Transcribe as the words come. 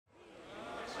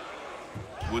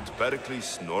Would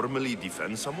Pericles normally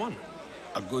defend someone?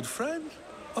 A good friend?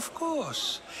 Of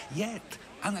course. Yet,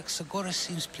 Anaxagoras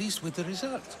seems pleased with the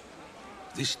result.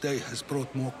 This day has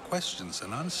brought more questions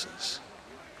than answers.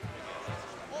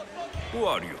 Who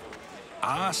are you?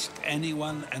 Ask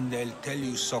anyone and they'll tell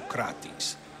you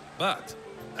Socrates. But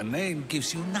a name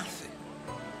gives you nothing.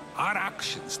 Our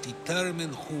actions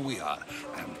determine who we are,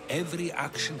 and every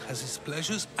action has its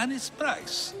pleasures and its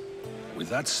price. With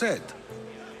that said,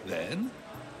 then,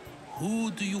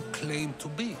 who do you claim to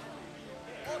be?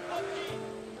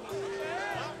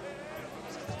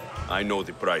 I know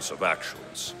the price of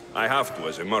actions. I have to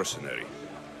as a mercenary.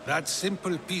 That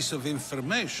simple piece of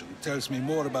information tells me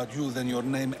more about you than your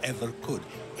name ever could.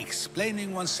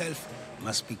 Explaining oneself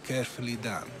must be carefully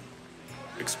done.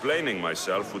 Explaining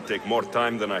myself would take more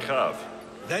time than I have.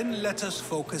 Then let us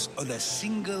focus on a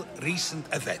single recent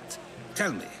event.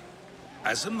 Tell me,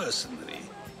 as a mercenary,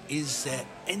 is there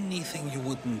anything you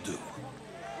wouldn't do?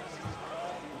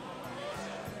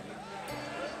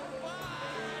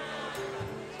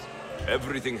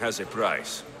 Everything has a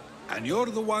price. And you're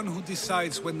the one who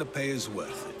decides when the pay is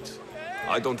worth it.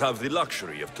 I don't have the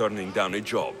luxury of turning down a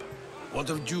job. What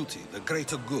of duty, the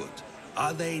greater good?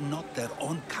 Are they not their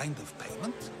own kind of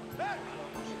payment?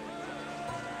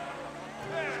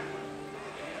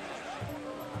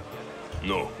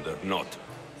 No, they're not.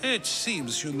 It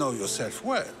seems you know yourself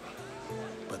well.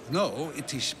 But no,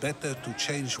 it is better to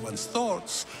change one's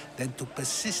thoughts than to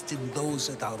persist in those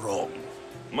that are wrong.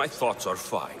 My thoughts are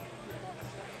fine.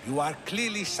 You are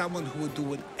clearly someone who would do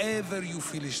whatever you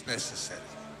feel is necessary.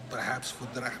 Perhaps for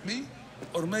drachmi,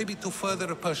 or maybe to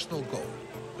further a personal goal.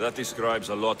 That describes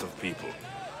a lot of people.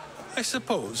 I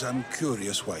suppose I'm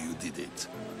curious why you did it.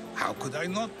 How could I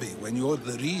not be when you're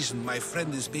the reason my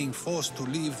friend is being forced to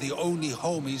leave the only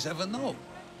home he's ever known?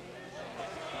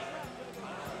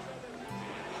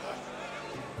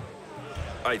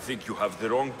 I think you have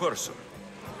the wrong person.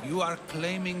 You are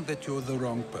claiming that you're the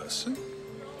wrong person?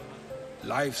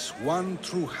 Life's one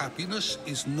true happiness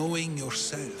is knowing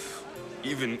yourself.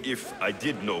 Even if I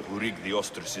did know who rigged the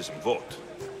ostracism vote,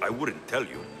 I wouldn't tell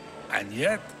you. And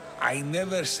yet, I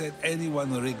never said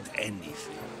anyone rigged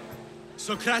anything.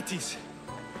 Socrates,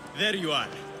 there you are.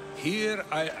 Here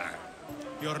I am.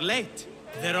 You're late.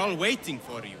 They're all waiting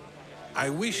for you. I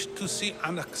wish to see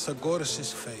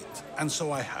Anaxagoras' fate, and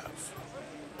so I have.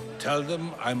 Tell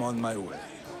them I'm on my way.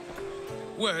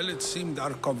 Well, it seemed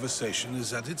our conversation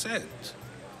is at its end.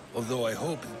 Although I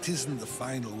hope it isn't the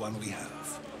final one we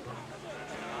have.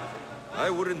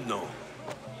 I wouldn't know.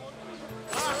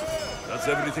 That's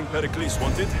everything Pericles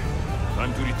wanted.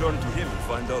 Time to return to him and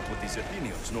find out what these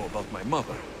Athenians know about my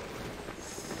mother.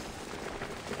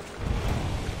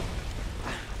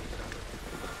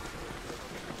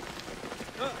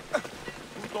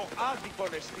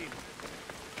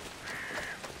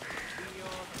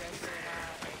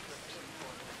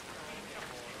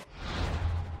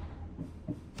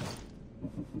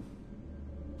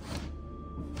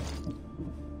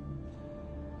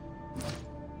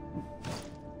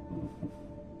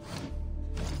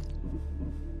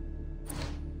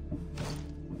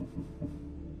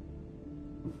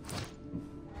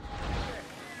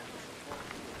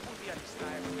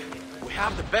 We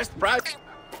have the best price.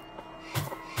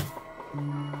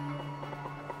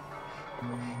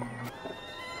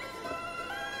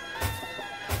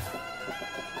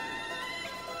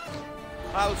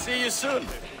 I'll see you soon.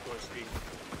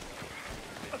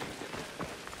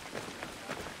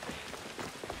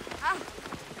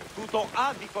 Τούτο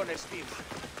άδικον εστίν.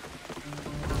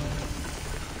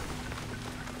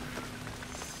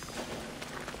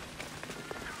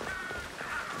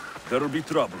 There'll be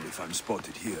trouble if I'm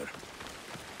spotted here.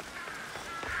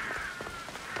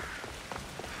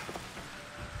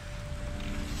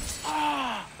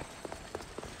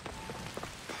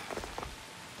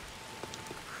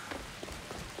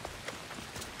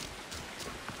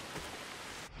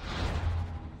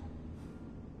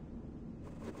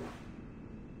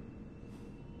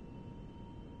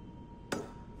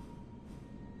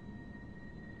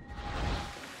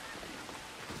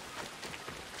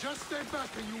 Just stay back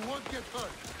and you won't get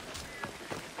hurt.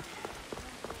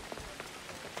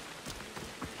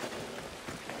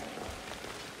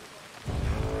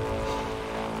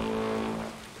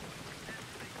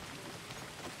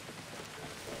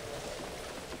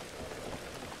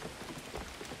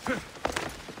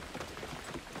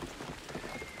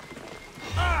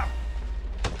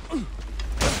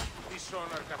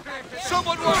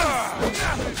 Someone run!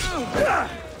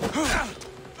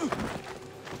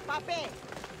 Pape!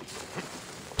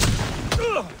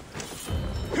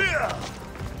 Here!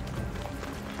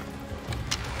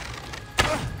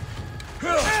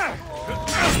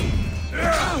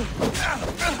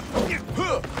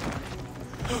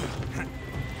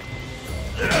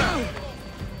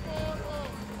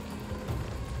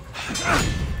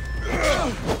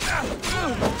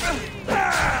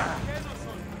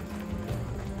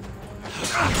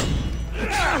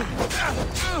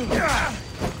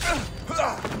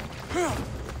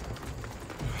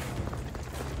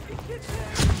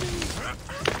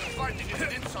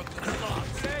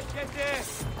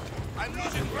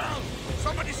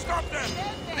 Stop them!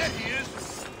 There he is!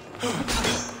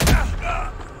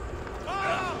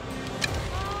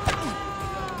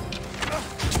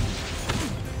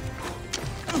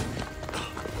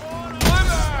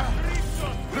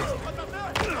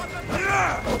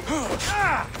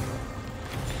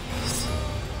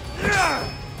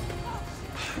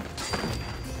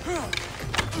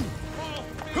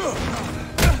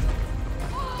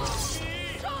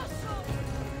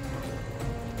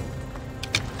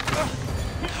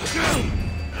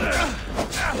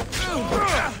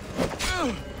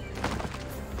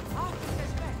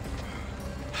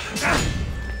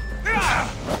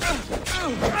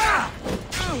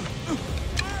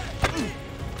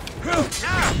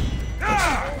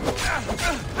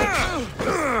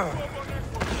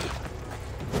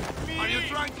 Are you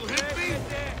trying to hit me?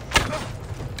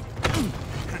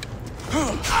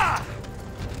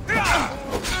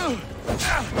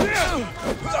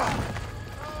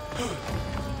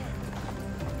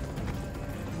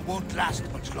 You won't last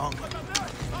much longer.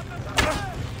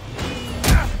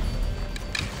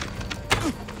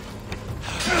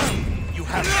 You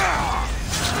have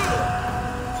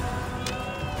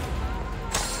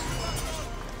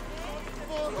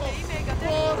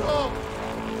Moro!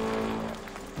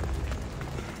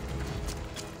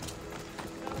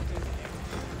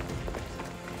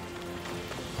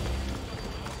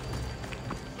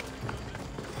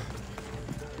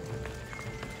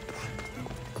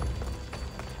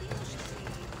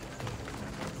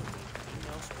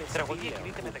 Τραγωδία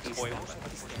κινείται μεταξύ πολέμους.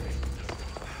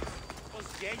 Πώς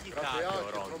γέγητα ο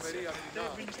Ρόντς.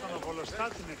 Έμεινε στον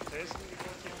Οβολοστάτην εχθές.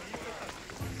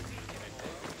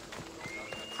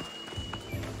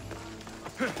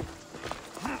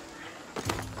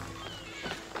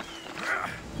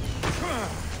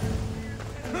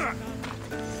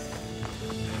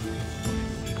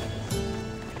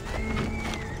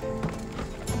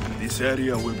 This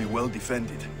area will be well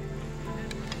defended.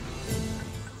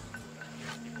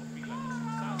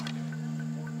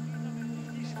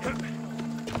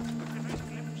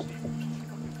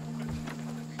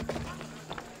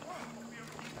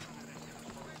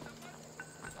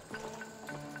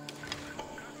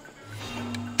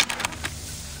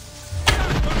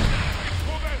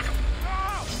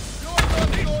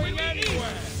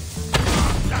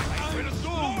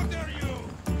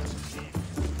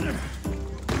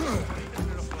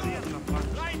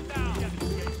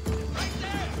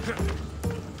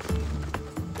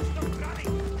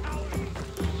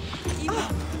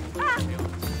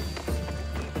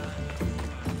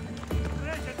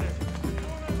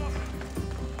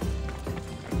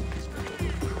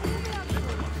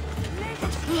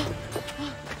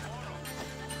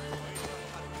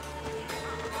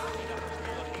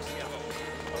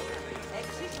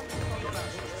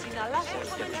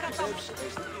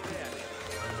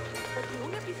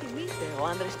 Ό,τι επιθυμείτε, ο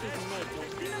άνδρας και η γυναίκα.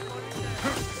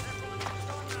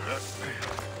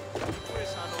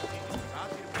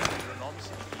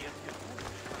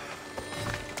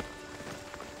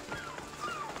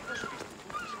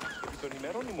 Τον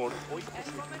ημερώνει μόνο.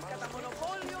 Έχουμε κατά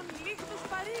μονοπόλιον λίχτους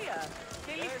παρία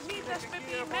και λιχνίδας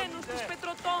πεποιημένους της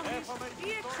πετροτόμης ή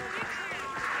εξορίξεις.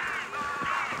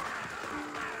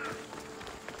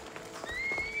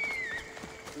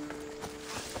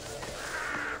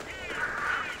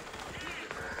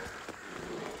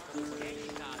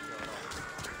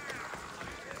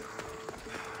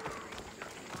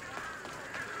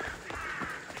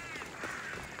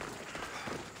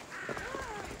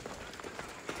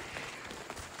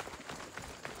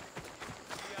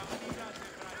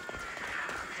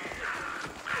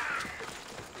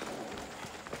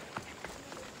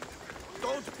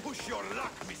 Don't push your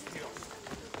luck, mister.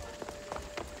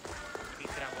 Η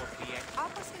τραγωδία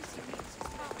Άπασε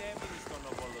συνήθισεις. έμεινε στον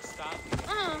Οβολοστάτη.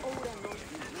 Ο ουρανός,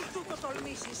 μη του το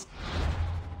τολμήσεις.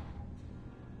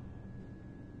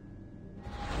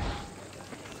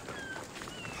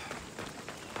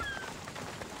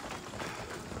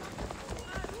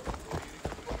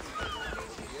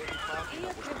 Ή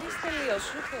ακριβής τελείως,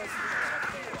 σου πες.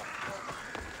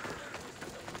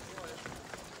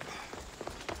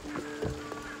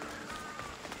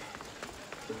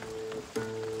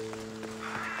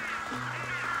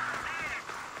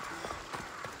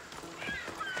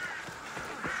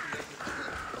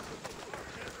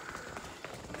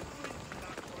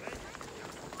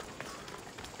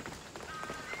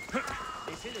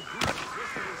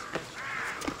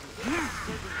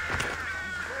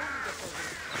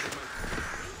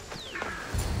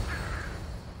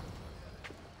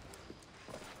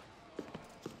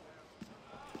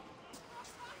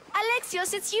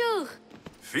 Alexios, it's you!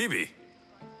 Phoebe?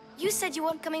 You said you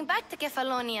weren't coming back to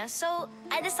Kefalonia, so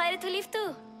I decided to leave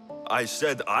too. I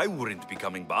said I wouldn't be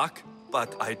coming back,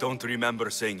 but I don't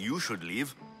remember saying you should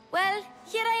leave. Well,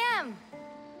 here I am.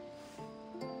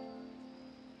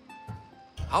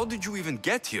 How did you even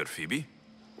get here, Phoebe?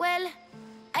 Well,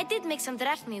 I did make some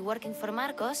drachmi working for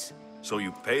Marcos. So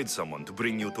you paid someone to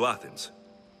bring you to Athens?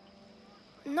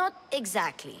 Not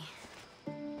exactly.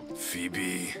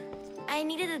 Phoebe... I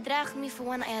needed a drachmi for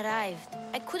when I arrived.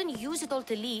 I couldn't use it all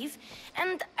to leave,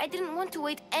 and I didn't want to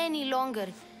wait any longer.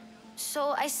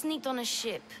 So I sneaked on a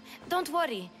ship. Don't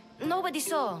worry, nobody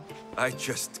saw. I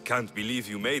just can't believe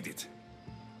you made it.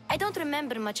 I don't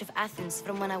remember much of Athens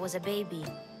from when I was a baby.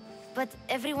 But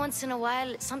every once in a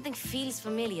while, something feels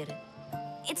familiar.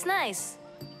 It's nice.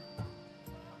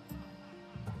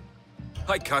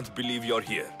 I can't believe you're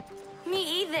here.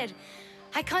 Me either.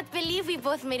 I can't believe we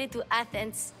both made it to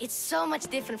Athens. It's so much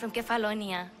different from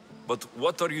Kefalonia. But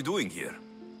what are you doing here?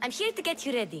 I'm here to get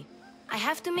you ready. I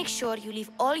have to make sure you leave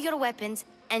all your weapons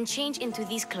and change into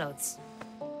these clothes.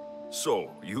 So,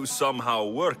 you somehow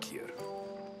work here?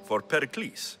 For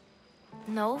Pericles?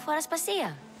 No, for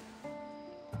Aspasia.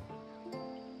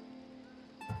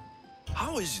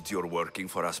 How is it you're working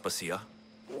for Aspasia?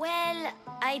 Well,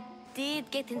 I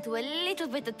did get into a little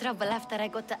bit of trouble after I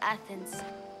got to Athens.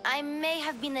 I may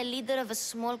have been a leader of a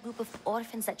small group of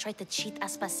orphans that tried to cheat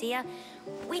Aspasia.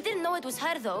 We didn't know it was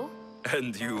her, though.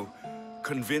 And you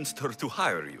convinced her to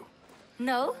hire you?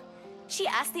 No, she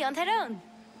asked me on her own.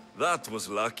 That was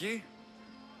lucky.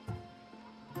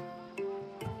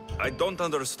 I don't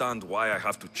understand why I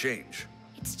have to change.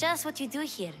 It's just what you do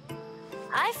here.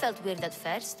 I felt weird at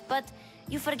first, but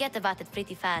you forget about it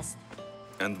pretty fast.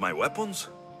 And my weapons?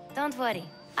 Don't worry,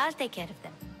 I'll take care of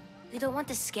them. You don't want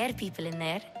to scare people in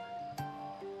there.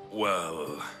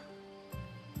 Well...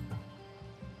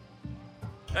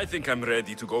 I think I'm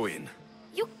ready to go in.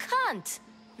 You can't!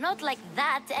 Not like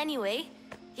that, anyway.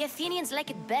 The Athenians like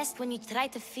it best when you try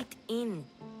to fit in.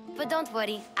 But don't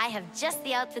worry, I have just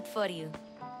the outfit for you.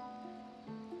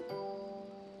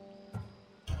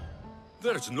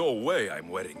 There's no way I'm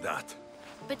wearing that.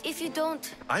 But if you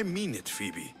don't... I mean it,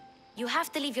 Phoebe. You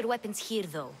have to leave your weapons here,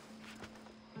 though.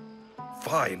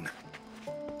 Fine.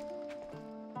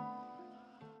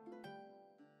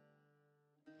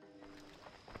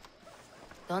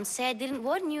 Don't say I didn't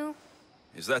warn you.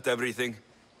 Is that everything?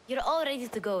 You're all ready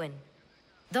to go in.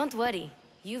 Don't worry,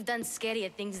 you've done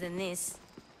scarier things than this.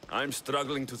 I'm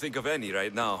struggling to think of any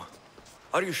right now.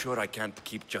 Are you sure I can't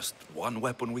keep just one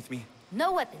weapon with me?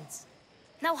 No weapons.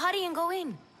 Now hurry and go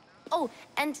in. Oh,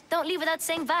 and don't leave without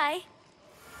saying bye.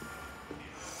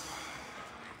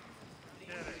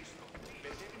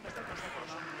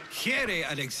 Here,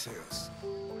 Alexios.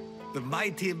 The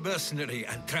mighty mercenary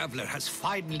and traveler has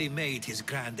finally made his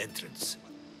grand entrance.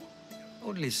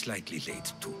 Only slightly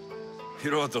late, too.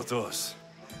 Herodotus.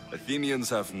 Athenians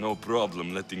have no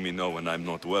problem letting me know when I'm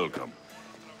not welcome.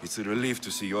 It's a relief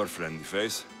to see your friendly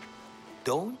face.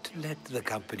 Don't let the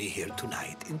company here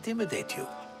tonight intimidate you.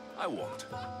 I won't.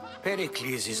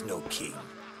 Pericles is no king.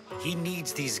 He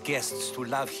needs these guests to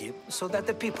love him so that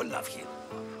the people love him.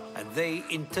 And they,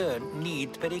 in turn,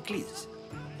 need Pericles.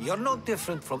 You're no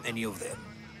different from any of them.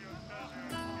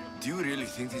 Do you really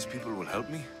think these people will help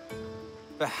me?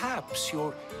 Perhaps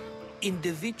your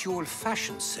individual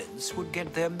fashion sense would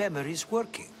get their memories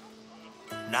working.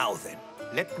 Now then,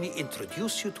 let me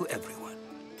introduce you to everyone.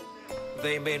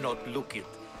 They may not look it,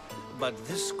 but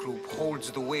this group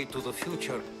holds the way to the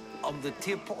future on the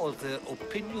tip of their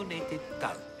opinionated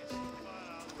tongue.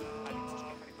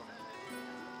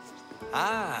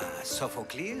 Ah,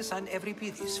 Sophocles and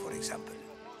Euripides, for example.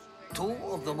 Two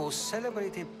of the most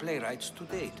celebrated playwrights to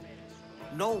date.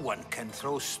 No one can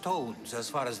throw stones as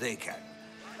far as they can.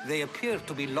 They appear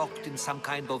to be locked in some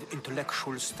kind of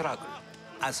intellectual struggle,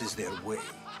 as is their way.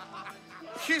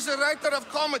 He's a writer of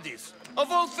comedies,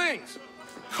 of all things.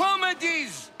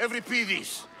 Comedies,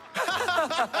 Euripides.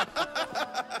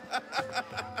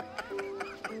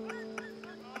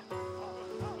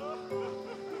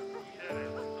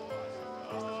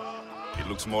 It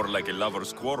looks more like a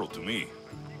lover's quarrel to me.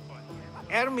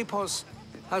 Hermippos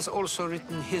has also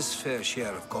written his fair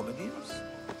share of comedies.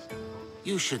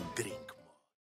 You should drink.